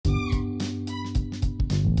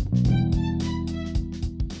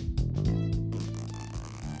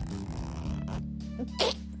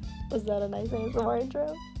Was that a nice ASMR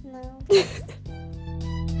intro? No.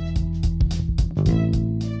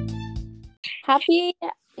 Happy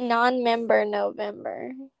non-member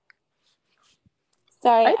November.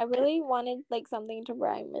 Sorry, I really wanted like something to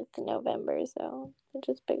rhyme with November, so I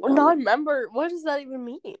just picked on. Non-member? What does that even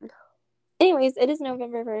mean? Anyways, it is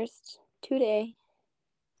November 1st today.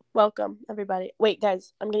 Welcome, everybody. Wait,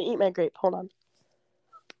 guys, I'm gonna eat my grape. Hold on.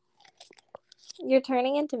 You're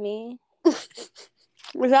turning into me.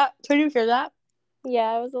 Was that? Can you hear that?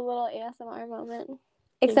 Yeah, it was a little ASMR moment.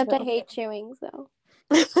 Except I hate chewing, so.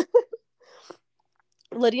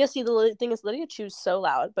 Lydia, see, the thing is, Lydia chews so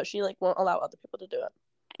loud, but she like won't allow other people to do it.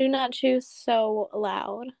 I do not chew so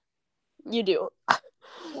loud. You do.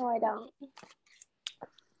 No, I don't.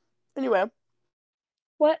 Anyway.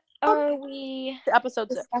 What are we Episode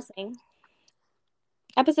discussing? 6.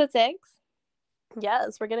 Episode 6?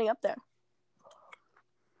 Yes, we're getting up there.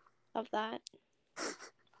 Of that.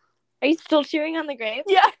 Are you still chewing on the grape?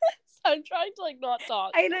 Yes, I'm trying to like not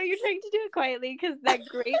talk. I know you're trying to do it quietly because the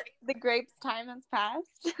grape's time has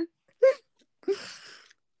passed.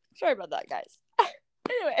 Sorry about that, guys.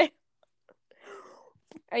 Anyway.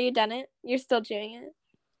 Are you done it? You're still chewing it?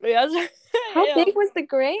 Yes. How big was the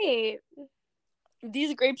grape?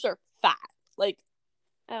 These grapes are fat. Like,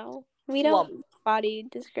 oh, we don't body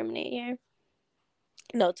discriminate here.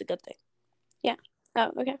 No, it's a good thing. Yeah.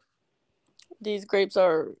 Oh, okay. These grapes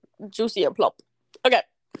are juicy and plump. Okay.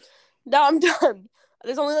 Now I'm done.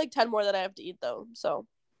 There's only like 10 more that I have to eat though, so.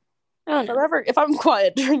 Oh, no. If I'm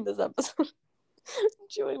quiet during this episode, I'm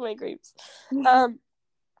chewing my grapes. What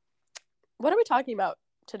are we talking about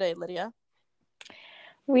today, Lydia?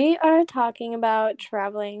 We are talking about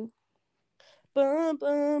traveling. Boom,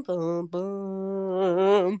 boom, boom,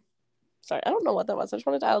 boom. Sorry, I don't know what that was. I just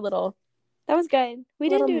wanted to add a little. That was good. We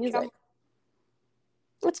didn't do music.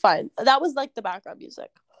 It's fine. That was like the background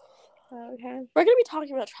music. Okay. We're gonna be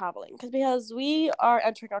talking about traveling because we are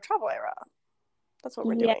entering our travel era. That's what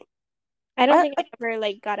we're doing. I don't think I ever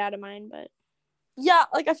like got out of mine, but yeah,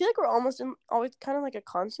 like I feel like we're always kind of like a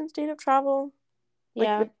constant state of travel. Like,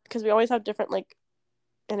 yeah, because we always have different like.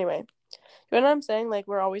 Anyway, you know what I'm saying? Like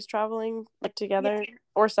we're always traveling like together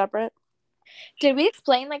or separate. Did we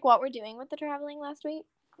explain like what we're doing with the traveling last week?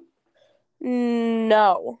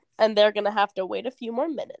 No, and they're gonna have to wait a few more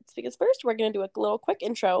minutes because first we're gonna do a little quick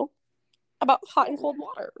intro about hot and cold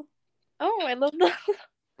water. Oh, I love the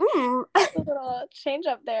little change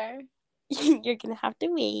up there. You're gonna have to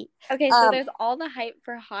wait. Okay, so there's all the hype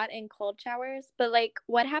for hot and cold showers, but like,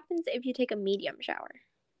 what happens if you take a medium shower?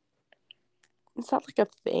 Is that like a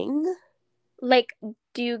thing? Like,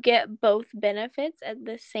 do you get both benefits at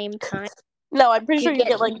the same time? No, I'm pretty sure you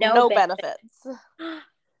get like no benefits.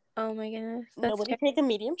 Oh my goodness. Nobody take a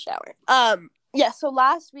medium shower. Yeah, so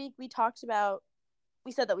last week we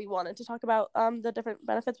said that we wanted to talk about the different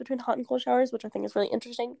benefits between hot and cold showers, which I think is really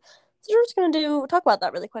interesting. So we're just gonna talk about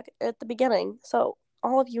that really quick at the beginning. So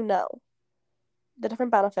all of you know the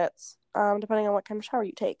different benefits, depending on what kind of shower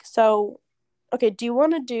you take. So okay, do you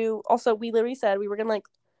wanna do also we literally said we were gonna like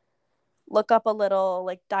look up a little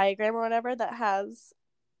like diagram or whatever that has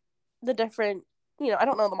the different, I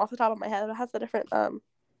don't know them off the top of my head. It has the different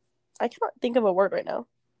I cannot think of a word right now.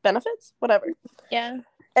 Benefits? Whatever. Yeah.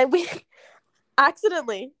 And we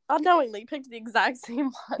accidentally, unknowingly, picked the exact same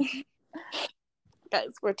one.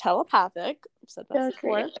 Guys, we're telepathic. I've said that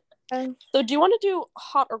before. So do you want to do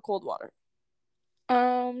hot or cold water?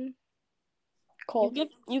 Cold.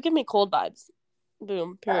 You give me cold vibes.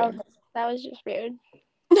 Boom. Period. That was just weird.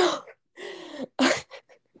 No.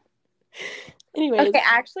 Anyways. Okay,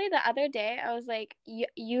 actually, the other day, I was like,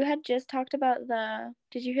 you had just talked about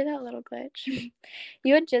did you hear that little glitch?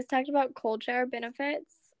 You had just talked about cold shower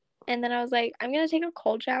benefits, and then I was like, I'm going to take a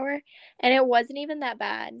cold shower, and it wasn't even that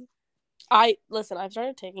bad. I've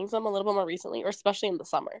started taking some a little bit more recently, or especially in the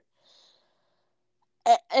summer.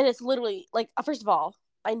 And it's literally, like, first of all,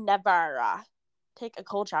 I never take a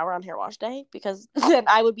cold shower on hair wash day, because then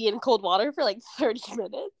I would be in cold water for, like, 30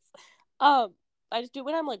 minutes. I just do it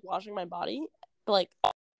when I'm, like, washing my body. But, like,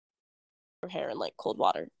 hair in like cold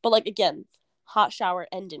water, but like again, hot shower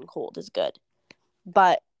and in cold is good,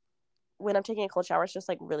 but when I'm taking a cold shower it's just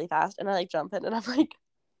like really fast and I like jump in and I'm like,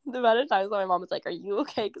 the amount of times that my mom is like, are you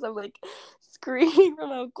okay, because I'm like screaming from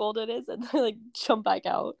how cold it is and I like jump back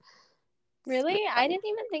out. Really? I didn't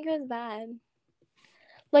even think it was bad.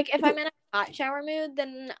 Like if I'm in a hot shower mood,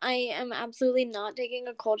 then I am absolutely not taking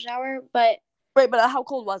a cold shower, but right, but how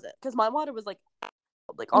cold was it? Because my water was like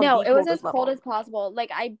no, it was as cold as possible.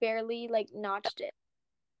 Like I barely like notched it.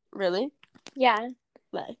 Really? Yeah.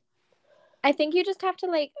 No. I think you just have to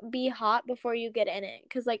like be hot before you get in it,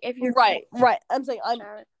 because like if you're Right. I'm saying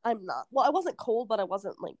shower. I'm not. Well, I wasn't cold, but I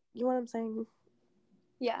wasn't like, you know what I'm saying?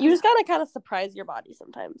 Yeah. You just gotta kind of surprise your body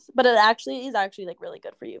sometimes, but it actually is like really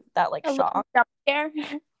good for you. That like A little shock. jump scare.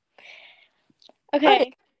 Okay,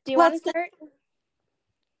 Okay. Do you want to start?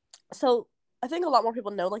 So I think a lot more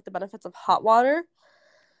people know like the benefits of hot water,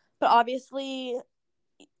 but obviously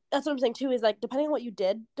that's what I'm saying too. Is like depending on what you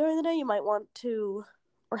did during the day, you might want to,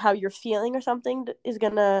 or how you're feeling or something is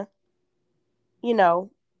gonna, you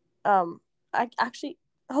know, I actually,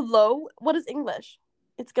 hello, what is English?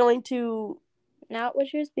 It's going to, Not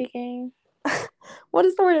what you're speaking. what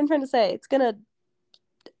is the word I'm trying to say? It's gonna,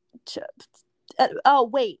 oh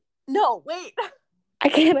wait, no wait, I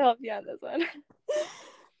can't help you on this one.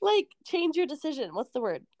 like change your decision. What's the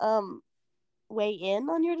word? Weigh in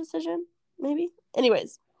on your decision, maybe.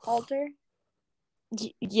 Anyways, Alter.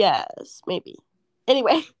 yes, maybe.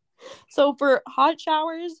 Anyway, so for hot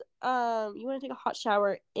showers, you want to take a hot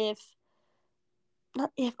shower if,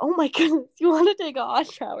 not if, oh my goodness, you want to take a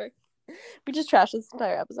hot shower. We just trashed this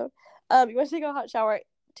entire episode. You want to take a hot shower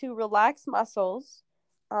to relax muscles.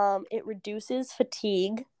 It reduces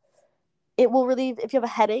fatigue. It will relieve, if you have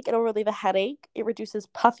a headache, it'll relieve a headache. It reduces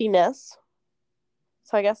puffiness.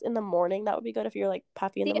 So I guess in the morning that would be good if you're like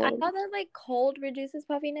puffy in the See, I morning. thought that like cold reduces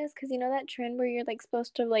puffiness, because you know that trend where you're like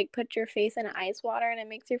supposed to like put your face in ice water and it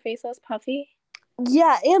makes your face less puffy.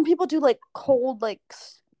 Yeah, and people do like cold, like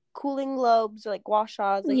cooling globes or like gua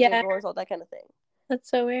shas, like Yeah. roars, all that kind of thing. That's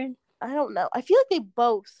so weird. I don't know. I feel like they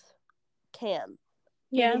both can,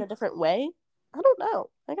 maybe Yeah. in a different way. I don't know.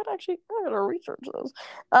 I gotta research this.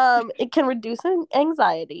 It can reduce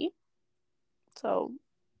anxiety. So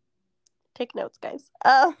take notes, guys.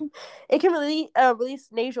 It can really release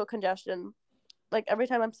nasal congestion. Like every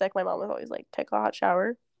time I'm sick, my mom was always like, take a hot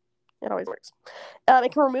shower. It always works.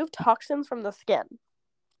 It can remove toxins from the skin.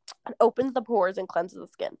 It opens the pores and cleanses the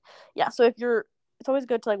skin. Yeah, so it's always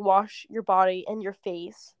good to like wash your body and your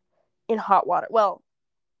face in hot water. Well,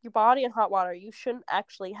 your body in hot water, you shouldn't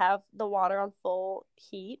actually have the water on full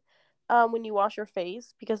heat when you wash your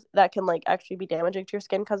face, because that can like actually be damaging to your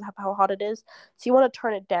skin because of how hot it is. So you want to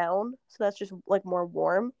turn it down so that's just like more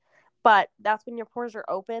warm. But that's when your pores are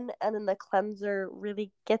open and then the cleanser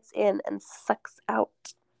really gets in and sucks out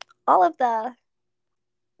all of the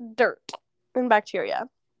dirt and bacteria.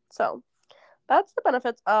 So that's the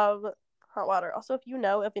benefits of hot water. Also, if you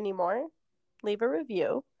know of any more, leave a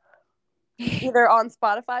review either on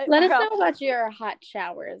Spotify Let or us know about your hot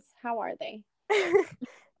showers. How are they?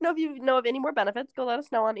 No, if you know of any more benefits, go let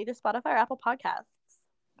us know on either Spotify or Apple Podcasts.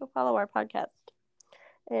 Go follow our podcast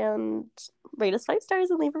and rate us 5 stars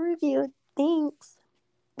and leave a review. Thanks.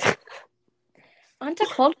 On to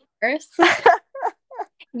cold showers.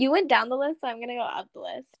 You went down the list, so I'm gonna go up the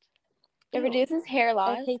list. It reduces hair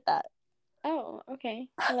loss. I hate that. Oh, okay.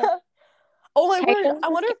 Oh my word! I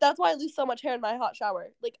wonder if that's why I lose so much hair in my hot shower.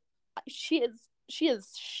 Like, she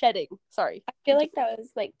is shedding. Sorry. I feel like that was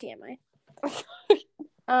like TMI.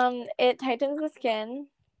 It tightens the skin,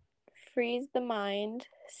 frees the mind,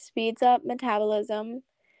 speeds up metabolism,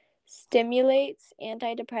 stimulates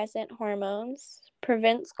antidepressant hormones,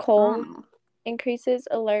 prevents cold, increases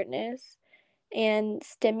alertness, and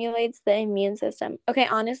stimulates the immune system. Okay,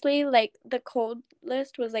 honestly, like the cold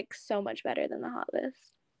list was like so much better than the hot list.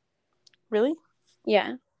 Really?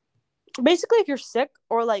 Yeah. Basically, if you're sick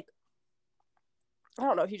or like, I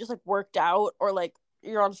don't know, if you just like worked out or like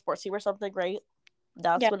you're on a sports team or something, right?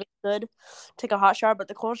 That's when it's good. Take a hot shower, but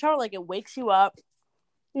the cold shower, like, it wakes you up.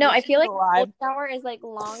 No, I feel like the cold shower is like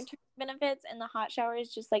long-term benefits, and the hot shower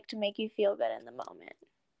is just like to make you feel good in the moment.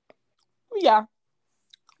 Yeah,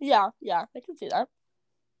 I can see that.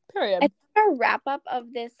 Period. I think our wrap up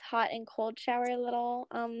of this hot and cold shower little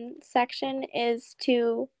section is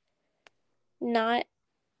to not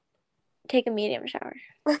take a medium shower.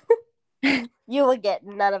 You will get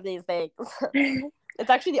none of these things. It's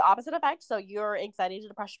actually the opposite effect. So your anxiety and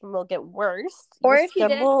depression will get worse. Or if you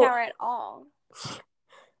didn't shower at all.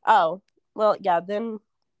 Oh, well, yeah, then.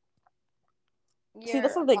 See,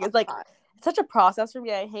 that's the thing. It's like, it's such a process for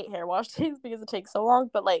me. I hate hair wash days because it takes so long.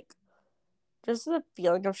 But like, just the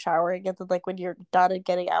feeling of showering and then like when you're done and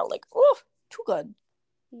getting out, like, oh, too good.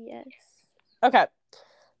 Yes. Okay,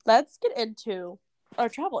 let's get into our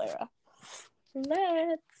travel era.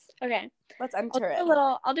 Okay. Let's enter it.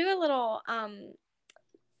 I'll do a little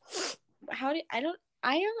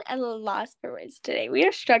I am at a loss for words today. We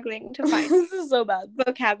are struggling to find this is so bad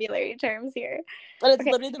vocabulary terms here. And it's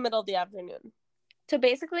literally the middle of the afternoon. So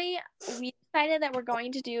basically, we decided that we're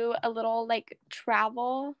going to do a little like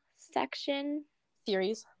travel section.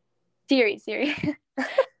 Series.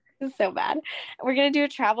 This is so bad. We're gonna do a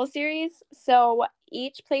travel series. So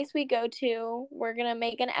each place we go to, we're gonna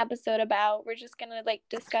make an episode about. We're just gonna like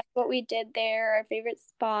discuss what we did there, our favorite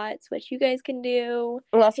spots, what you guys can do.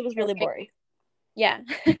 Unless it was really boring. Yeah.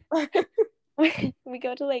 We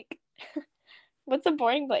go to like what's a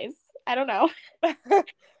boring place? I don't know.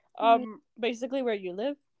 Basically where you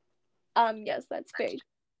live. Yes, that's very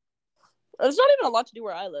There's not even a lot to do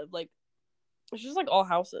where I live. Like, it's just like all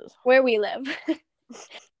houses. where we live.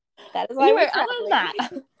 That is why Anyway, we're other than that.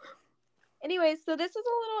 Anyways, so this is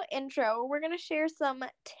a little intro. We're gonna share some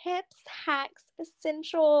tips, hacks,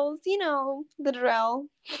 essentials, you know, the drill.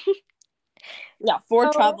 Yeah,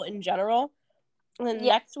 for travel in general. And then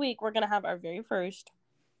Yeah. next week we're gonna have our very first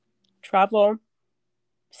travel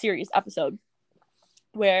series episode.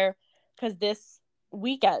 Where, because this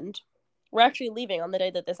weekend, we're actually leaving on the day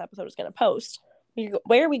that this episode is gonna post.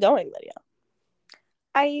 Where are we going, Lydia?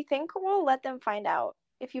 I think we'll let them find out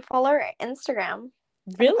if you follow our Instagram.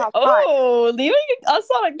 Really? Oh, leaving us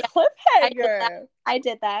on a cliffhanger. I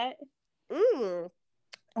did that.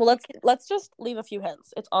 Well, let's just leave a few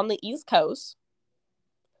hints. It's on the East Coast.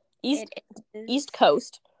 East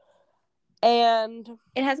Coast. And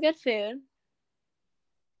it has good food.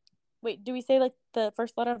 Wait, do we say like the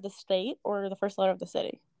first letter of the state or the first letter of the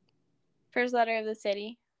city? First letter of the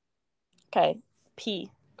city. Okay.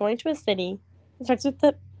 P. Going to a city. It starts with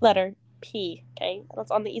the letter P. Okay. That's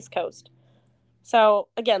on the East Coast. So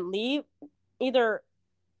again, leave a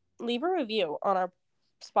review on our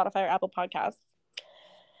Spotify or Apple Podcasts.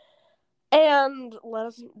 And let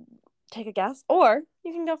us take a guess. Or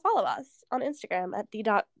you can go follow us on Instagram at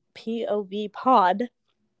the.povpod.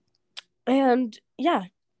 And yeah,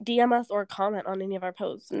 DM us or comment on any of our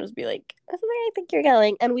posts and just be like, that's where I think you're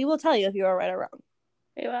going. And we will tell you if you are right or wrong.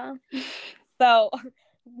 We will. So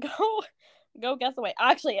go guess away.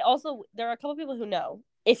 Actually, also, there are a couple people who know.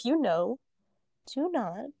 If you know, don't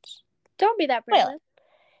be that brainless.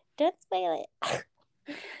 Don't spoil it.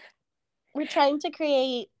 We're trying to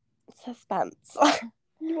create suspense.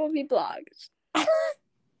 You will be blocked.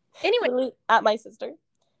 Anyway, at my sister.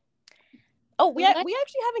 Oh, we actually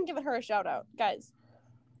haven't given her a shout out, guys.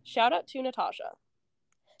 Shout out to Natasha.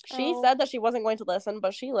 She said that she wasn't going to listen,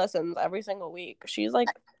 but she listens every single week. She's like,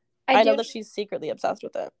 I know that she's secretly obsessed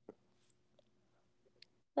with it.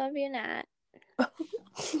 Love you, Nat.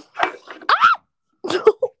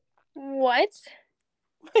 What?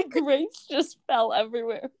 My grapes just fell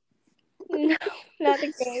everywhere. No, not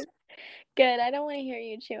the grapes. Good. I don't want to hear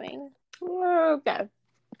you chewing. Okay.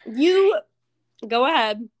 You go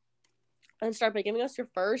ahead and start by giving us your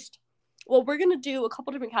first. Well, we're going to do a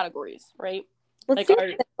couple different categories, right? Let's do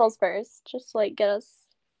essentials first. Just like get us.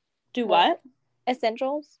 Do what?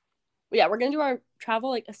 Essentials? Yeah, we're going to do our travel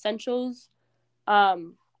like essentials.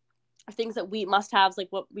 Things that we must have, like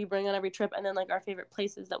what we bring on every trip, and then like our favorite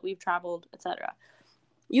places that we've traveled, etc.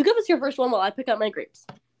 You give us your first one while I pick up my grapes.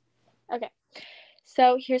 Okay.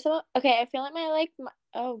 So here's some. Okay, I feel like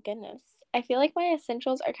oh goodness, I feel like my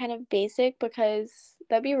essentials are kind of basic because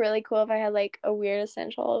that'd be really cool if I had like a weird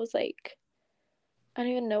essential. It was like, I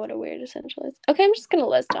don't even know what a weird essential is. Okay, I'm just gonna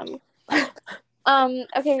list them.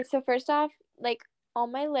 Okay, so first off, like all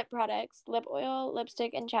my lip products, lip oil,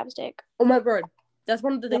 lipstick, and chapstick. Oh my word. That's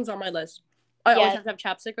one of the things on my list. I always have to have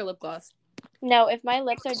chapstick or lip gloss. No, if my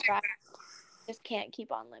lips are dry, I just can't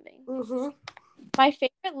keep on living. Mm-hmm. My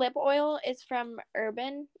favorite lip oil is from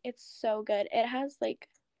Urban. It's so good. It has like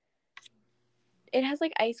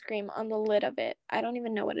ice cream on the lid of it. I don't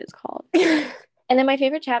even know what it's called. And then my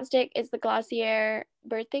favorite chapstick is the Glossier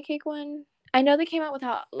birthday cake one. I know they came out with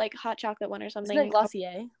hot chocolate one or something. Isn't it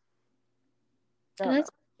Glossier?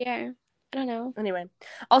 Yeah. I don't know. Anyway.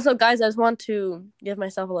 Also, guys, I just want to give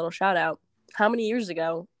myself a little shout out. How many years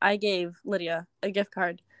ago I gave Lydia a gift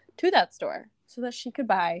card to that store so that she could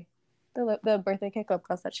buy the birthday cake lip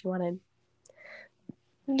gloss that she wanted.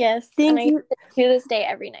 Yes. Thank you. To this day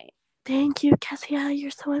every night. Thank you, Cassia. You're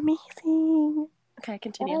so amazing. Okay,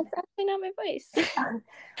 continue. That's actually not my voice.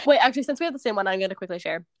 Wait, actually, since we have the same one, I'm going to quickly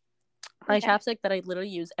share my chapstick that I literally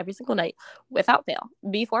use every single night without fail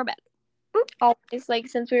before bed. Always, like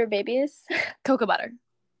since we were babies. Cocoa butter.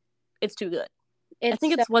 It's too good. I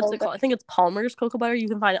think it's what's it called? I think it's Palmer's cocoa butter. You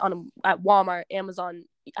can find it at Walmart, Amazon.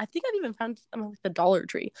 I think I've even found it on like the Dollar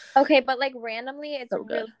Tree. Okay, but like randomly, it's so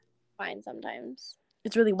really fine sometimes.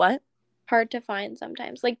 It's really what? Hard to find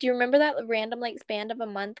sometimes. Like, do you remember that random like span of a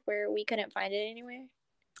month where we couldn't find it anywhere?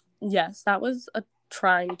 Yes, that was a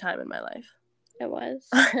trying time in my life. It was.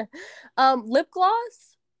 Lip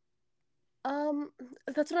gloss.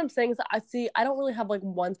 That's what I'm saying is that I don't really have like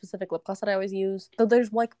one specific lip gloss that I always use. Though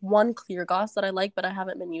there's like one clear gloss that I like, but I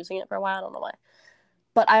haven't been using it for a while. I don't know why.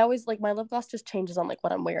 But I always like my lip gloss just changes on like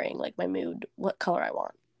what I'm wearing, like my mood, what color I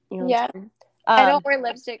want. You know what Yeah. I'm saying? I don't wear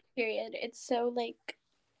lipstick, period. It's so like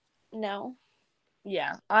no.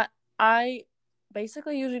 Yeah. I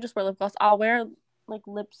basically usually just wear lip gloss. I'll wear like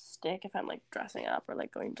lipstick if I'm like dressing up or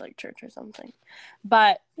like going to like church or something.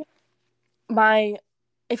 But my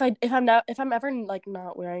if I'm ever like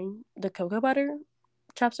not wearing the cocoa butter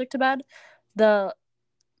chapstick to bed, the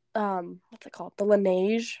what's it called? The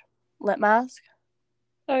Laneige lip mask.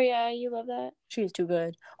 Oh yeah, you love that. She is too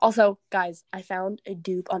good. Also, guys, I found a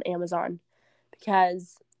dupe on Amazon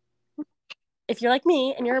because if you're like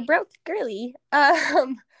me and you're a broke girly,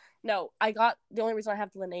 no, I got the only reason I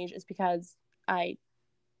have the Laneige is because I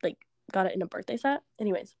like got it in a birthday set.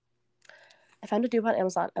 Anyways, I found a dupe on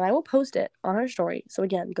Amazon and I will post it on our story. So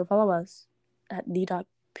again, go follow us at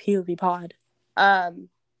the.povpod. And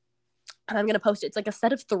I'm gonna post it. It's like a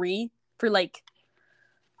set of 3 for like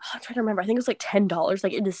I'm trying to remember. I think it was like $10.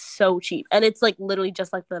 Like it is so cheap, and it's like literally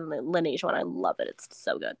just like the Laneige one. I love it. It's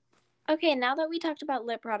so good. Okay, now that we talked about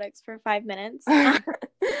lip products for 5 minutes,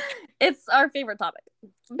 it's our favorite topic.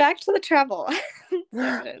 back to the travel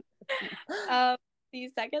section. The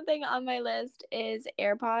second thing on my list is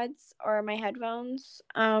AirPods or my headphones.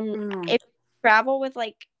 If you travel with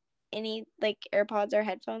like any like AirPods or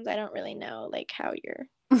headphones, I don't really know like how you're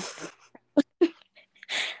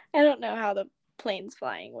I don't know how the plane's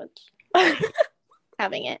flying with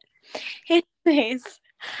having it. Anyways.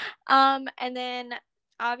 And then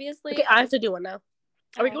obviously Okay, I have to do one now.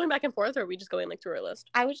 Are we Okay. going back and forth or are we just going like through our list?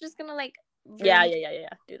 I was just gonna like Yeah.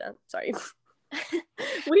 Do that. Sorry.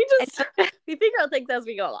 we figure out things as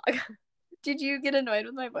we go along. Did you get annoyed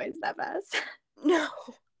with my voice that fast? No.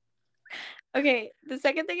 Okay, the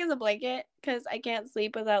second thing is a blanket because I can't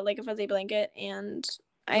sleep without like a fuzzy blanket, and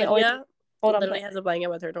I Lydia always hold on. literally has a blanket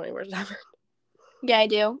with her 24/7. Yeah, I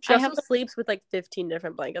do. She also sleeps with like 15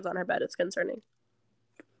 different blankets on her bed. It's concerning.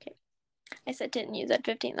 Okay, I said didn't use it.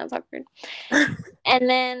 15. That's awkward. And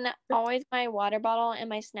then always my water bottle and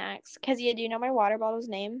my snacks. Kezia, do you know my water bottle's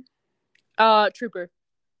name? Trooper.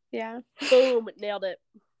 Yeah. Boom, nailed it.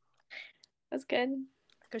 That's good.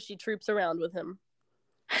 Because she troops around with him.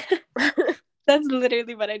 That's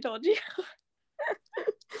literally what I told you.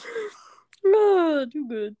 Oh, too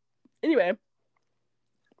good. Anyway.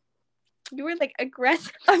 You were like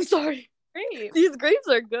aggressive. I'm sorry. Great. These grapes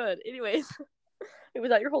are good. Anyways. Was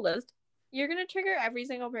that your whole list? You're gonna trigger every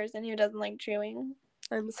single person who doesn't like chewing.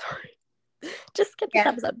 I'm sorry. Just skip this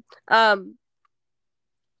episode.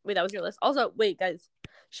 Wait, that was your list. Also, wait, guys.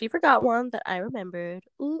 She forgot one that I remembered.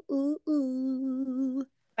 Ooh.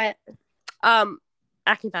 What?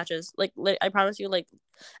 Acne patches. Like, I promise you, like,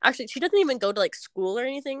 actually, she doesn't even go to, like, school or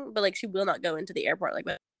anything, but, like, she will not go into the airport like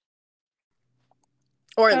that.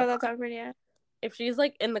 Or that's awkward, yeah. If she's,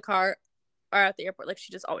 like, in the car or at the airport, like,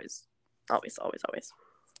 she just always.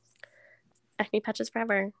 Acne patches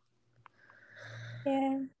forever.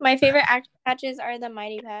 Yeah. My favorite acne patches are the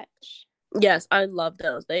Mighty Patch. Yes, I love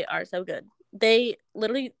those. They are so good. They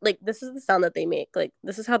literally, like, this is the sound that they make. Like,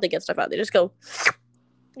 this is how they get stuff out. They just go.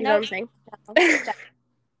 You know what I'm saying? No.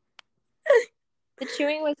 The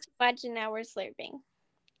chewing was too much, and now we're slurping.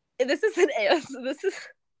 This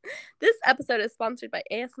episode is sponsored by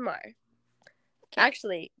ASMR.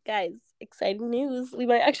 Actually, guys, exciting news. We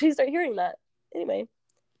might actually start hearing that. Anyway.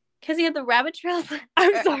 Because you had the rabbit trails.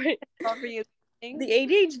 I'm sorry. For you. The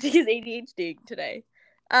ADHD is ADHD today.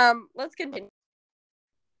 Let's continue.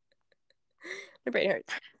 My brain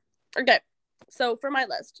hurts. Okay. So for my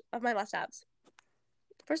list of my must-haves.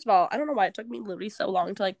 First of all, I don't know why it took me literally so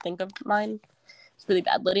long to like think of mine. It's really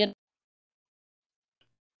bad, Lydia.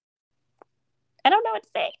 I don't know what to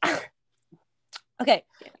say. Okay.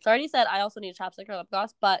 So I already said I also need a chapstick or lip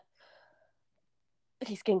gloss, but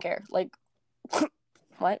okay, skincare. Like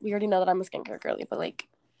what? We already know that I'm a skincare girly, but like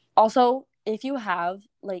also if you have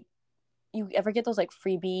like you ever get those like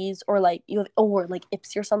freebies or like you have or like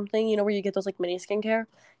Ipsy or something, you know, where you get those like mini skincare,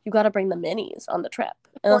 you got to bring the minis on the trip.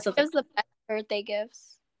 Sephora gives the best birthday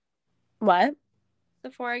gifts. What?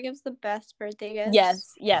 Sephora gives the best birthday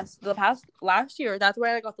gifts. Yes. Last year, that's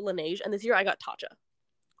where I got the Laneige, and this year I got Tatcha.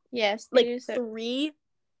 Yes, like 3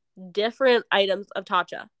 different items of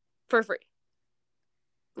Tatcha for free.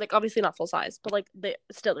 Like obviously not full size, but like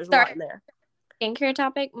there's a lot in there. Skincare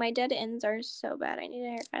topic. My dead ends are so bad. I need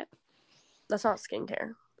a haircut. That's not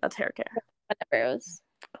skincare. That's hair care. Whatever, it was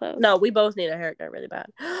close. No, we both need a haircut really bad.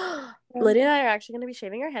 Lydia and I are actually going to be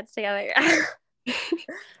shaving our heads together.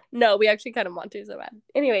 No, we actually kind of want to so bad.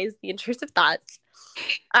 Anyways, the intrusive thoughts.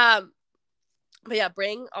 But yeah,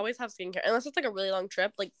 always have skincare. Unless it's like a really long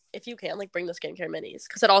trip, like if you can, like bring the skincare minis.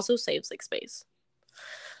 Because it also saves like space.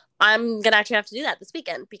 I'm gonna actually have to do that this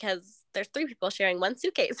weekend because there's 3 people sharing one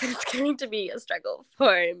suitcase, and it's going to be a struggle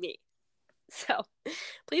for me. So,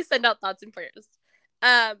 please send out thoughts and prayers.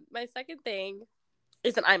 My second thing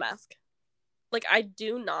is an eye mask. Like, I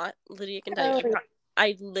do not, Lydia can tell you,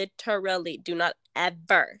 I literally do not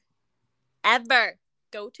ever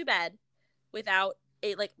go to bed without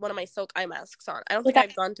one of my Silk eye masks on. I don't think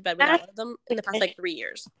I've gone to bed without one of them in the past 3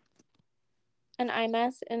 years. An eye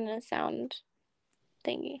mask and a sound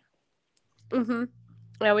thingy. Mm-hmm.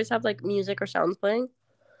 I always have music or sounds playing.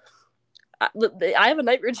 I have a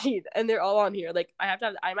night routine, and they're all on here. Like, I have to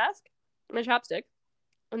have the eye mask, my chapstick,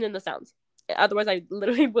 and then the sounds. Otherwise, I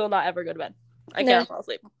literally will not ever go to bed. I can't fall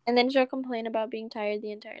asleep. And then she'll complain about being tired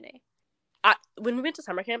the entire day. When we went to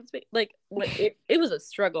summer camp, it was a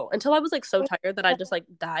struggle until I was so tired that I just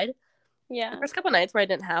died. Yeah. The first couple nights where I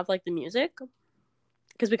didn't have the music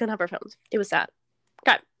because we couldn't have our phones. It was sad.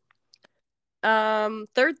 Okay.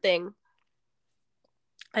 Third thing,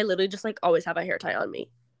 I literally just always have a hair tie on me.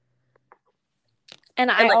 And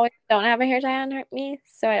I always don't have a hair tie on me,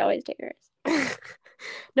 so I always take hers.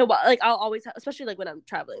 No, but I'll always have, especially when I'm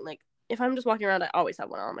traveling. If I'm just walking around, I always have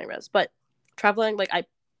one on my wrist. But traveling, I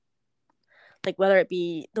whether it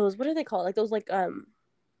be those, what are they called? Those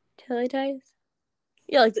tilly ties.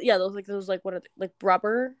 Yeah, those what are they?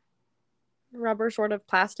 Rubber sort of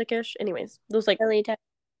plasticish. Anyways, those tilly ties.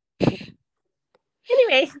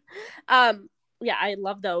 Anyway, yeah, I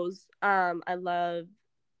love those. I love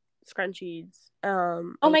scrunchies.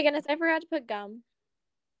 Oh my goodness, I forgot to put gum.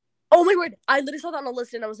 Oh my word! I literally saw that on a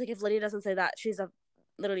list, and I was like, if Lydia doesn't say that, she's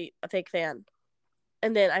literally a fake fan.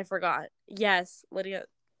 And then I forgot. Yes, Lydia.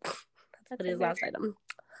 That's Lydia's last item.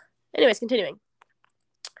 Anyways, continuing.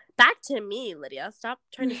 Back to me, Lydia. Stop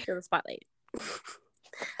trying to steal the spotlight.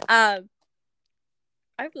 I've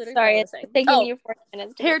literally. Sorry, it's taking you 4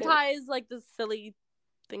 minutes. Hair ties, the silly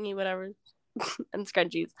thingy, whatever, and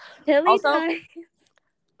scrunchies. Tilly ties.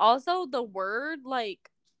 Also, the word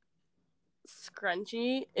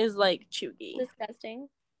scrunchie is chuggy. Disgusting.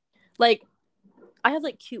 I have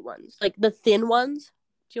cute ones, the thin ones.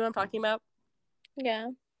 Do you know what I'm talking about?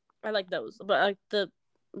 Yeah. I like those, but the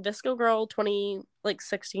Visco Girl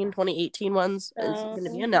 2016, 2018 ones is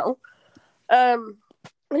gonna be a no.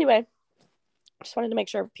 Anyway, just wanted to make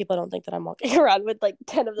sure people don't think that I'm walking around with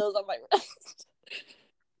 10 of those on my wrist.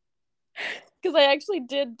 Because I actually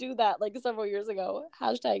did do that several years ago.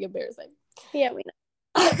 #embarrassing. Yeah, we know.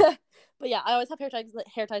 But yeah, I always have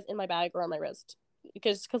hair ties in my bag or on my wrist.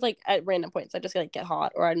 Because at random points I just get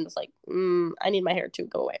hot, or I'm just I need my hair to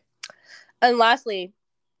go away. And lastly,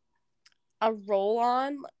 a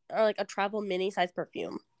roll-on or a travel mini size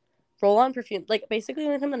perfume. Roll-on perfume. Basically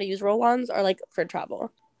when I'm gonna use roll-ons are for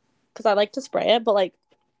travel. Because I like to spray it, but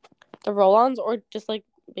the roll-ons or just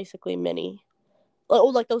basically mini.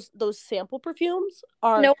 Oh, those sample perfumes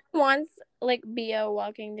are. No one wants BO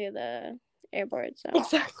walking through the airport. So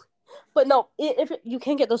exactly, but no, if you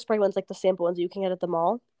can get those spray ones the sample ones you can get at the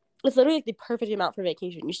mall. It's literally the perfect amount for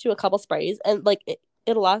vacation. You just do a couple sprays and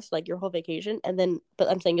it'll last your whole vacation. And then, but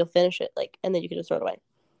I'm saying you'll finish it and then you can just throw it away.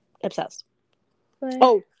 Obsessed. But...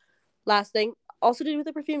 Oh, last thing, also to do with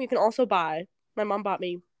the perfume, you can also buy. My mom bought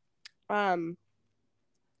me.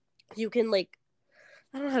 You can I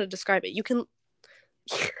don't know how to describe it. You can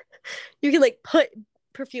put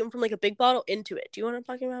perfume from a big bottle into it. Do you know what I'm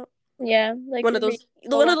talking about? Yeah, one of those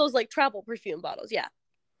travel perfume bottles. Yeah.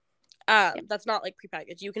 That's not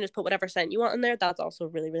prepackaged. You can just put whatever scent you want in there. That's also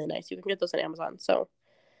really, really nice. You can get those on Amazon. So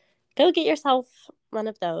go get yourself one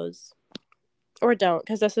of those, or don't,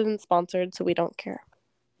 because this isn't sponsored, so we don't care.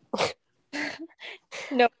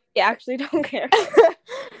 No, we actually don't care.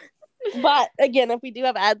 But again, if we do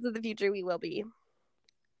have ads in the future, we will be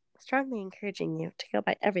strongly encouraging you to go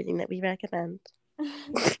buy everything that we recommend.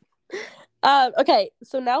 Okay,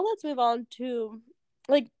 so now let's move on to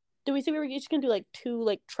do we say we were each gonna do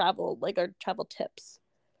 2 travel our travel tips,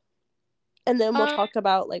 and then we'll talk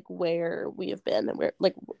about where we have been and where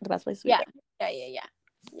the best places we've been.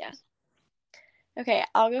 Yeah. Okay,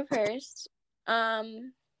 I'll go first.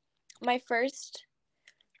 My first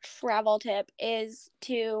travel tip is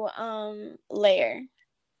to layer,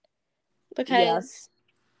 because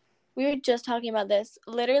we were just talking about this.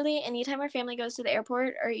 Literally, anytime our family goes to the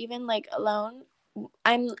airport or even alone,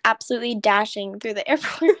 I'm absolutely dashing through the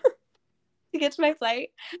airport to get to my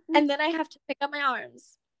flight, and then I have to pick up my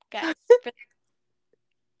arms, guys.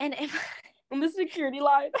 And in the security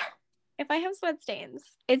line, if I have sweat stains,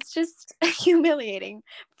 it's just humiliating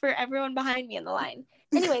for everyone behind me in the line.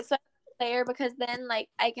 Anyway, so I layer because then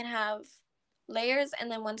I can have layers,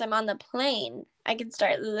 and then once I'm on the plane, I can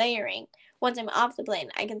start layering. Once I'm off the plane,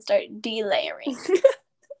 I can start delayering.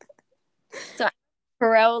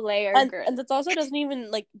 pro layer And girl. that's also doesn't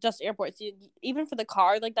even like just airports. Even for the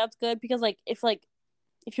car, like that's good because like if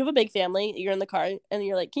you have a big family, you're in the car and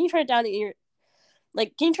you're like, can you turn it down? And you're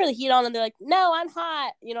like, can you turn the heat on? And they're like, no, I'm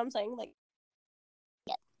hot. You know what I'm saying? Like,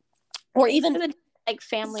 or even the, like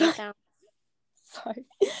family sound. Sorry,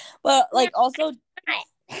 but like also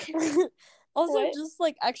What? just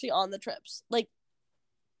like actually on the trips, like.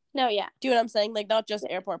 No, yeah. Do you know what I'm saying? Like not just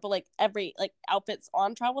airport, but like every like outfits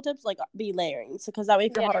on travel tips, like be layering. So because that way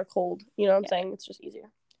if you're hot or cold, you know what I'm saying? It's just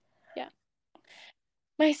easier. Yeah.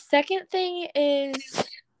 My second thing is,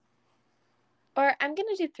 or I'm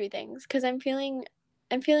gonna do 3 things because I'm feeling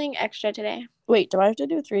extra today. Wait, do I have to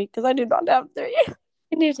do 3? Because I do not have 3.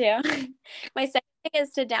 I do too. My second thing is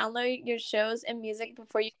to download your shows and music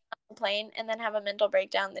before you get on the plane, and then have a mental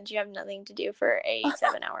breakdown that you have nothing to do for a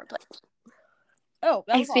 7-hour plane. Oh,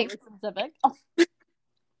 that was all specific.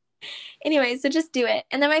 Anyway, so just do it.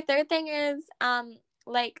 And then my third thing is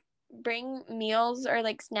like bring meals or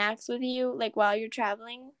like snacks with you like while you're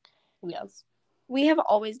traveling. Yes. We have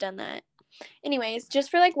always done that. Anyways,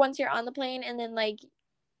 just for like once you're on the plane and then like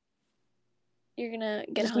you're gonna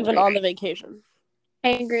get just hungry. even on the vacation. I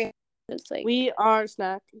agree. It's like we are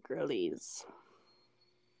snack girlies.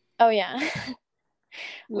 Oh yeah.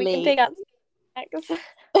 We can pick out snacks.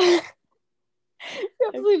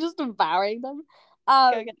 Absolutely just devouring them.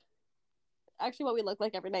 Actually what we look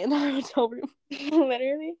like every night in the hotel room.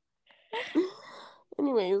 Literally.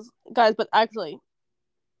 Anyways, guys, but actually,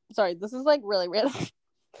 sorry, this is like really random.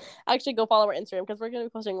 Actually, go follow our Instagram because we're going to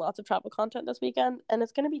be posting lots of travel content this weekend, and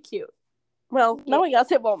it's going to be cute. Well, no, I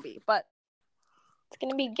guess it won't be, but it's going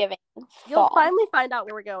to be giving. You'll finally find out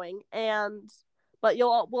where we're going, but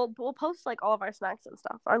we'll post like all of our snacks and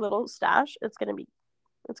stuff, our little stash. It's gonna be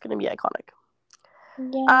iconic.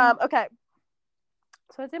 Yeah. Okay.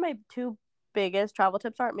 So I'd say my 2 biggest travel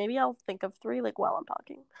tips are, maybe I'll think of 3 like while I'm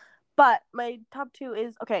talking, but my top 2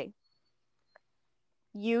 is, okay,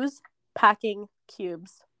 use packing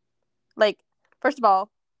cubes. Like, first of all,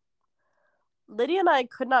 Lydia and I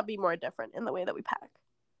could not be more different in the way that we pack.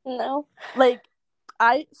 No. Like,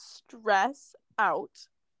 I stress out,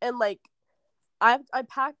 and like I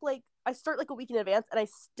pack like I start like a week in advance, and I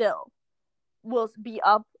still will be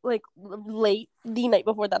up like late the night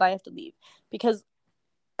before that I have to leave because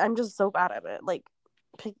I'm just so bad at it. Like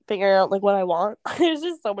figuring out like what I want. There's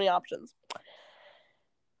just so many options.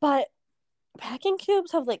 But packing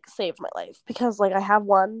cubes have like saved my life because like I have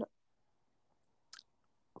one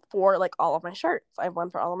for like all of my shirts. I have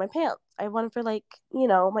one for all of my pants. I have one for like, you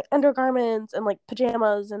know, my undergarments and like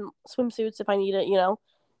pajamas and swimsuits if I need it,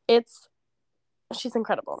 she's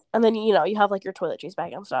incredible. And then, you have like your toiletries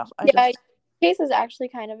bag and stuff. Your case is actually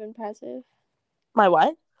kind of impressive. My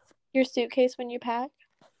what? Your suitcase when you pack.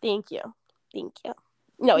 Thank you.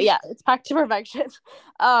 No, yeah, it's packed to perfection.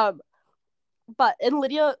 But in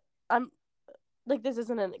Lydia, I'm like, this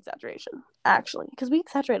isn't an exaggeration, actually, because we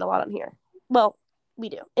exaggerate a lot on here. Well, we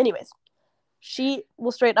do. Anyways, she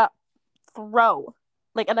will straight up throw,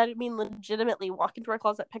 like, and I didn't mean legitimately walk into her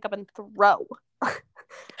closet, pick up, and throw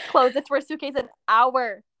clothes into her suitcase an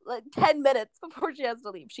hour, like 10 minutes before she has to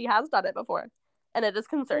leave. She has done it before, and it is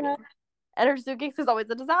concerning. Yeah. And her suitcase is always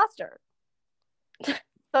a disaster. So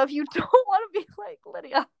if you don't want to be like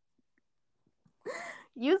Lydia,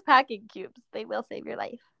 use packing cubes. They will save your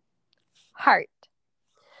life. Heart.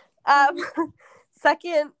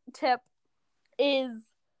 Second tip is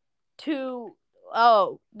to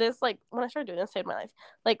this, like, when I started doing this, saved my life.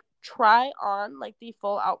 Like, try on like the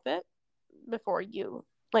full outfit before you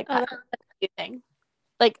like pack thing.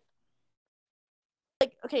 Like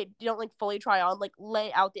okay, you don't like fully try on, like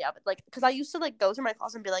lay out the outfit, like, because I used to like go through my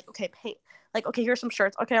closet and be like, okay, paint, like, okay, here's some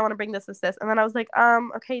shirts, okay, I want to bring this, and then I was like,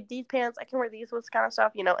 okay, these pants, I can wear these, with kind of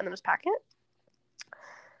stuff, and then just pack it.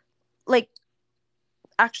 Like,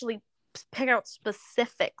 actually pick out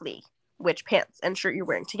specifically which pants and shirt you're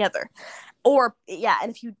wearing together, or yeah, and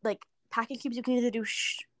if you like packing cubes, you can either do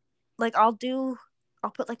like I'll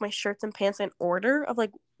put like my shirts and pants in order of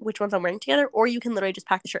like which ones I'm wearing together, or you can literally just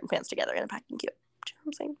pack the shirt and pants together in a packing cube. Do you know what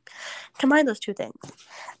I'm saying? Combine those 2 things.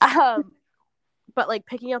 But like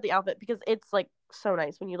picking out the outfit, because it's like so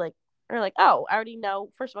nice when you like are like, oh, I already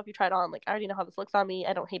know. First of all, if you try it on, like, I already know how this looks on me.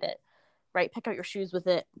 I don't hate it. Right? Pick out your shoes with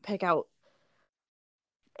it.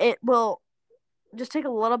 It will just take a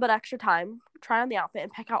little bit extra time. Try on the outfit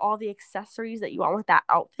and pick out all the accessories that you want with that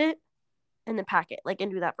outfit, and then pack it. Like,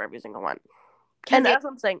 and do that for every single one. And that's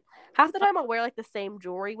what I'm saying. Half the time I'll wear like the same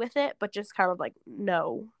jewelry with it, but just kind of like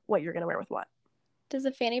know what you're gonna wear with what. Does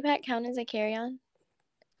a fanny pack count as a carry-on?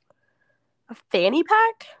 A fanny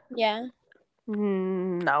pack? Yeah.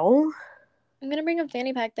 No. I'm gonna bring a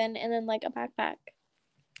fanny pack then, and then like a backpack.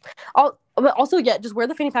 But also, yeah, just wear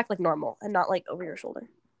the fanny pack like normal and not like over your shoulder.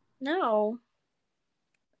 No.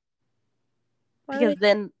 Because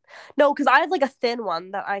then, no, because I have like a thin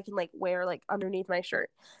one that I can like wear like underneath my shirt.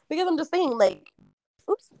 Because I'm just saying, like,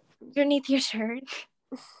 oops, underneath your shirt.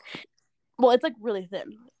 Well, it's like really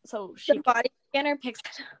thin, so the body scanner picks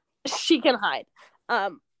it up. She can hide. That's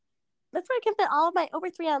where I can fit all of my over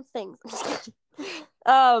 3-ounce things.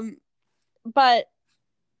 But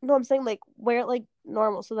no, I'm saying like wear it like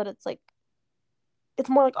normal so that it's like it's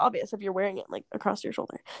more like obvious if you're wearing it like across your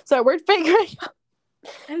shoulder. So we're figuring out.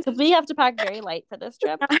 So we have to pack very light for this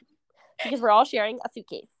trip because we're all sharing a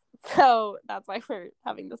suitcase. So that's why we're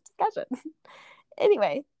having this discussion.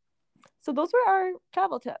 Anyway, so those were our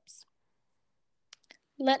travel tips.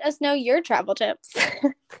 Let us know your travel tips.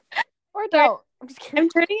 Or don't. I'm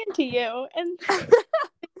turning into you. And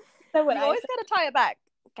so what you always gotta tie it back.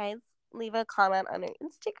 Guys, leave a comment on our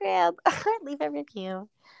Instagram. Leave a review.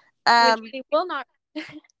 Which we will not.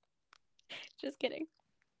 Just kidding.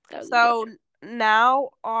 So now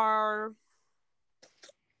are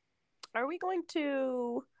we going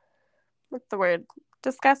to, what's the word,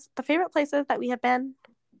 discuss the favorite places that we have been?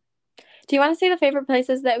 Do you want to say the favorite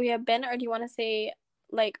places that we have been, or do you want to say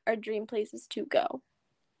like our dream places to go?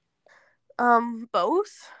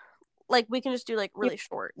 Both. Like we can just do like really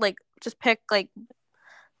short. Like just pick like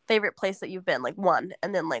favorite place that you've been, like one,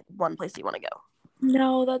 and then like one place you want to go.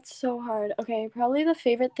 No, that's so hard. Okay, probably the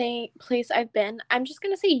favorite place I've been. I'm just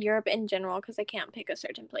gonna say Europe in general because I can't pick a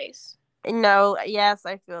certain place. No, yes,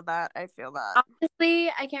 I feel that.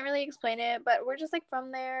 Honestly, I can't really explain it, but we're just like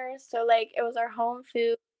from there, so like it was our home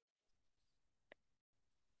food.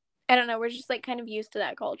 I don't know. We're just like kind of used to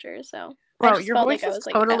that culture, so. Wow, your voice is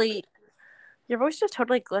totally. Your voice just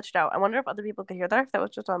totally glitched out. I wonder if other people could hear that. If that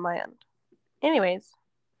was just on my end. Anyways,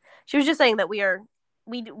 she was just saying that we are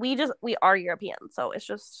European, so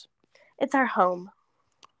it's our home.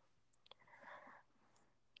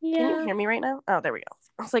 Yeah. Can you hear me right now? Oh, there we go.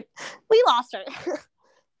 I was like, we lost her.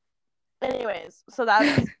 Anyways, so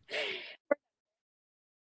that's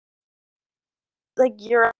like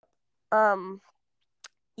Europe.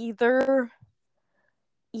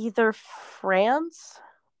 Either France.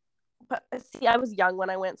 But see, I was young when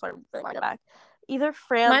I went, so I'm bringing it back. Either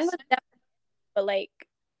France. Mine was definitely, but like,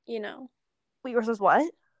 you know. Wait, yours was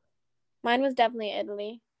what? Mine was definitely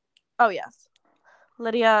Italy. Oh yes,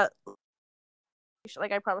 Lydia.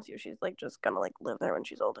 Like I promise you, she's like just gonna like live there when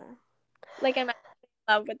she's older. Like I'm in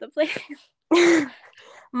love with the place.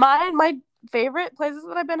 My favorite places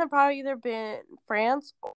that I've been have probably either been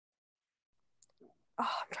France. I'm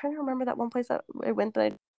trying to remember that one place that I went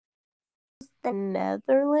that the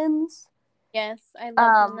Netherlands. Yes, I love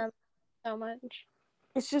the Netherlands so much.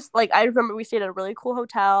 It's just like I remember we stayed at a really cool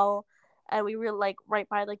hotel, and we were like right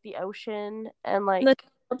by like the ocean and like the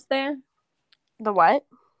tulips there. The what?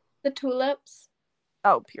 The tulips.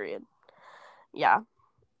 Oh, period. Yeah,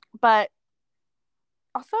 but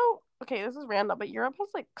also okay, this is random, but Europe has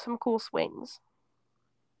like some cool swings.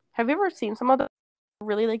 Have you ever seen some of the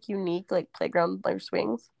really like unique like playground like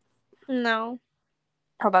swings? No.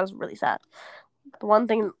 Oh, that was really sad. The one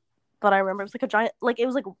thing that I remember was like a giant, like it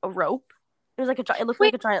was like a rope. It was like it looked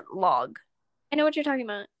like a giant log. I know what you're talking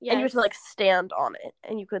about. Yeah. And you had to like stand on it,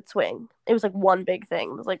 and you could swing. It was like one big thing.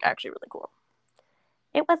 It was like actually really cool.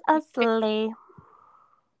 It was a sleigh.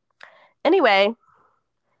 Anyway,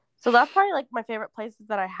 so that's probably like my favorite places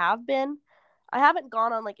that I have been. I haven't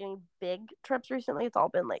gone on like any big trips recently. It's all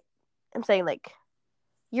been like, I'm saying like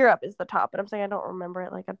Europe is the top, but I'm saying I don't remember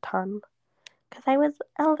it like a ton because I was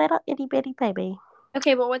a little itty bitty baby.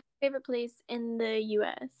 Okay, but what's your favorite place in the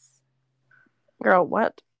U.S.? Girl,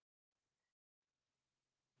 what?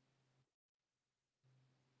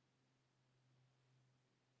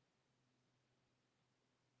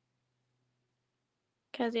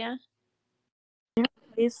 Kezia?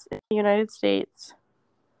 Place in the United States.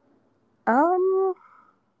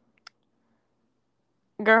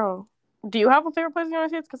 Girl, do you have a favorite place in the United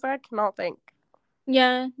States? Because I cannot think.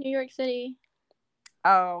 Yeah, New York City.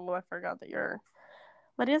 Oh, I forgot that you're.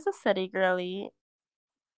 What is a city, girly?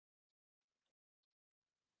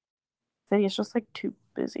 City is just like too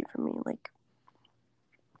busy for me. Like,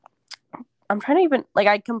 I'm trying to even like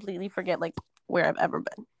I completely forget like where I've ever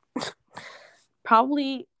been.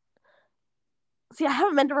 Probably. See, I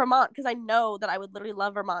haven't been to Vermont because I know that I would literally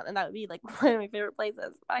love Vermont, and that would be like one of my favorite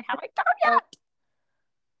places. But I haven't gone yet.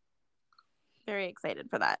 Very excited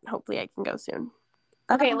for that. Hopefully, I can go soon.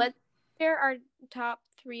 Okay, let's share our top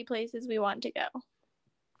 3 places we want to go.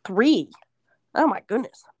 3? Oh my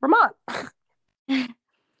goodness, Vermont.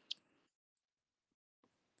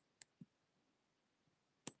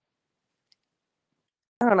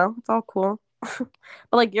 don't know. It's all cool. But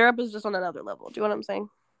like Europe is just on another level. Do you know what I'm saying?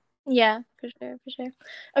 Yeah, for sure.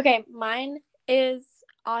 Okay, mine is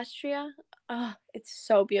Austria. Oh, it's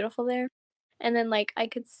so beautiful there. And then like I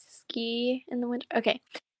could ski in the winter. Okay.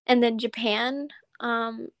 And then Japan,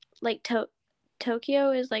 like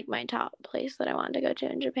Tokyo is like my top place that I wanted to go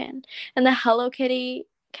to in Japan. And the Hello Kitty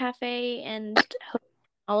cafe and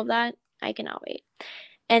all of that, I cannot wait.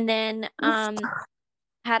 And then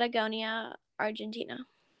Patagonia, Argentina.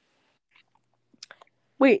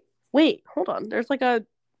 Wait, hold on. There's like a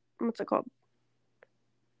what's it called?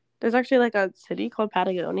 There's actually like a city called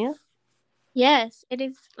Patagonia. Yes, it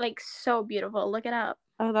is like so beautiful. Look it up.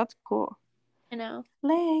 Oh, that's cool. I know.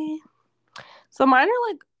 Lay. So mine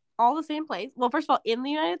are like all the same place. Well, first of all, in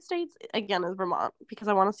the United States, again, is Vermont because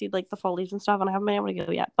I want to see like the fall leaves and stuff, and I haven't been able to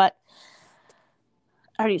go yet. But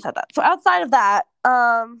I already said that. So outside of that,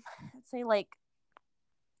 I'd say like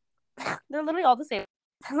they're literally all the same.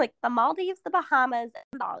 Like the Maldives, the Bahamas,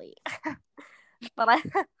 and Bali. But I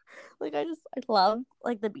love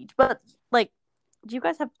like the beach. But like, do you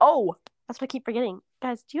guys have? Oh, that's what I keep forgetting,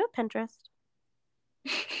 guys. Do you have Pinterest?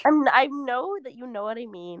 I know that you know what I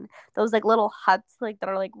mean. Those like little huts like that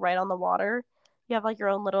are like right on the water. You have like your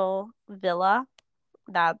own little villa.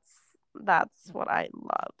 That's what I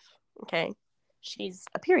love. Okay, she's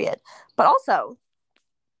a period. But also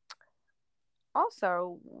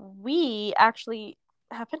we actually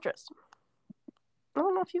have Pinterest. I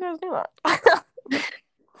don't know if you guys knew that.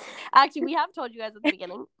 Actually, we have told you guys at the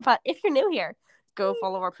beginning, but if you're new here, go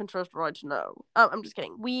follow our Pinterest right now. Oh, I'm just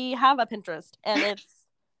kidding. We have a Pinterest, and it's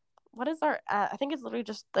what is our? I think it's literally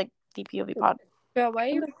just like the POV pod. Girl, why are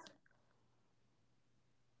you?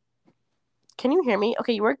 Can you hear me?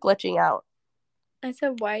 Okay, you were glitching out. I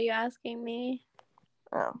said, why are you asking me?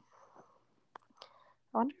 Oh,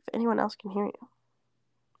 I wonder if anyone else can hear you.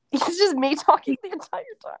 It's just me talking the entire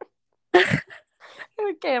time.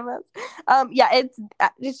 Okay, yeah,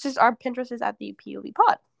 it's just our Pinterest is at the POV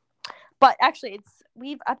pod, but actually,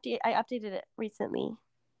 I updated it recently,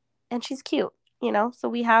 and she's cute, you know. So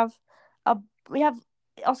we have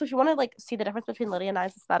also, if you want to like see the difference between Lydia and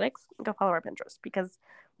I's aesthetics, go follow our Pinterest because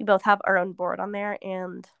we both have our own board on there,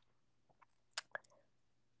 and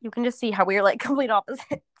you can just see how we're like complete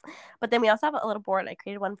opposites. But then we also have a little board. I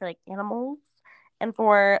created one for like animals and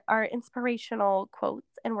for our inspirational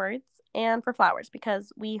quotes and words and for flowers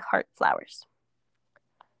because we heart flowers.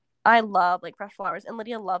 I love like fresh flowers, and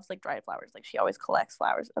Lydia loves like dried flowers. Like she always collects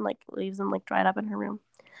flowers and like leaves them like dried up in her room.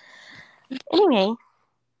 Anyway,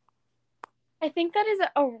 I think that is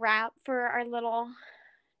a wrap for our little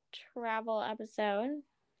travel episode.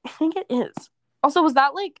 I think it is. Also, was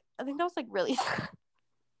that like I think that was like really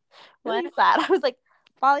really sad. I was like,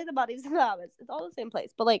 Bali, the Maldives, and the Bahamas. It's all the same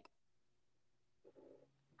place, but like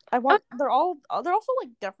they're also like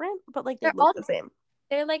different, but like they look all the same.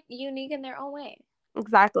 They're like unique in their own way.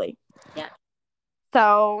 Exactly. Yeah.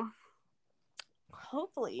 So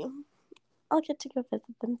hopefully I'll get to go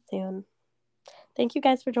visit them soon. Thank you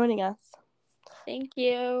guys for joining us. Thank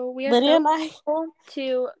you. We are Lydia so and I grateful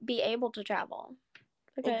to be able to travel.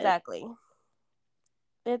 Exactly.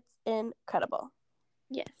 It's incredible.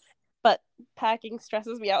 Yes. But packing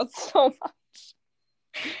stresses me out so much.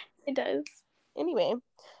 It does. Anyway,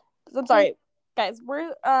 I'm sorry. Guys,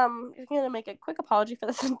 we're gonna make a quick apology for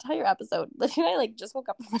this entire episode. Lydia and I like just woke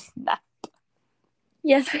up from a nap.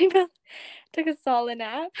 Yes, we both took a solid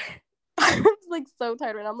nap. I'm like so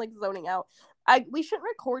tired and I'm like zoning out. We shouldn't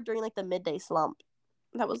record during like the midday slump.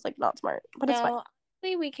 That was like not smart, but it's fine.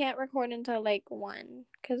 Honestly, we can't record until like 1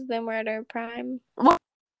 because then we're at our prime. What?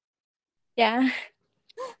 Yeah.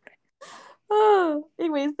 Oh,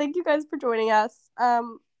 anyways, thank you guys for joining us.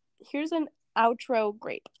 Here's an outro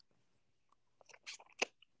grape.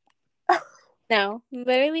 No,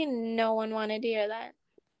 literally no one wanted to hear that.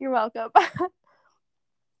 You're welcome.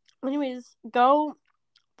 Anyways, go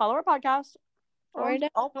follow our podcast on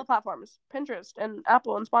all the platforms, Pinterest and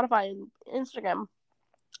Apple and Spotify and Instagram.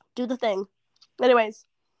 Do the thing. Anyways,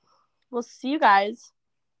 we'll see you guys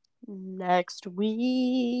next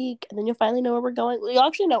week. And then you'll finally know where we're going. You'll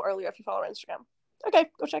actually know earlier if you follow our Instagram. Okay,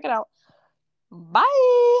 go check it out.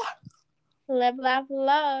 Bye. Live, laugh,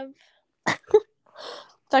 love.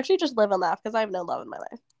 It's actually just live and laugh because I have no love in my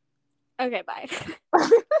life. Okay, bye.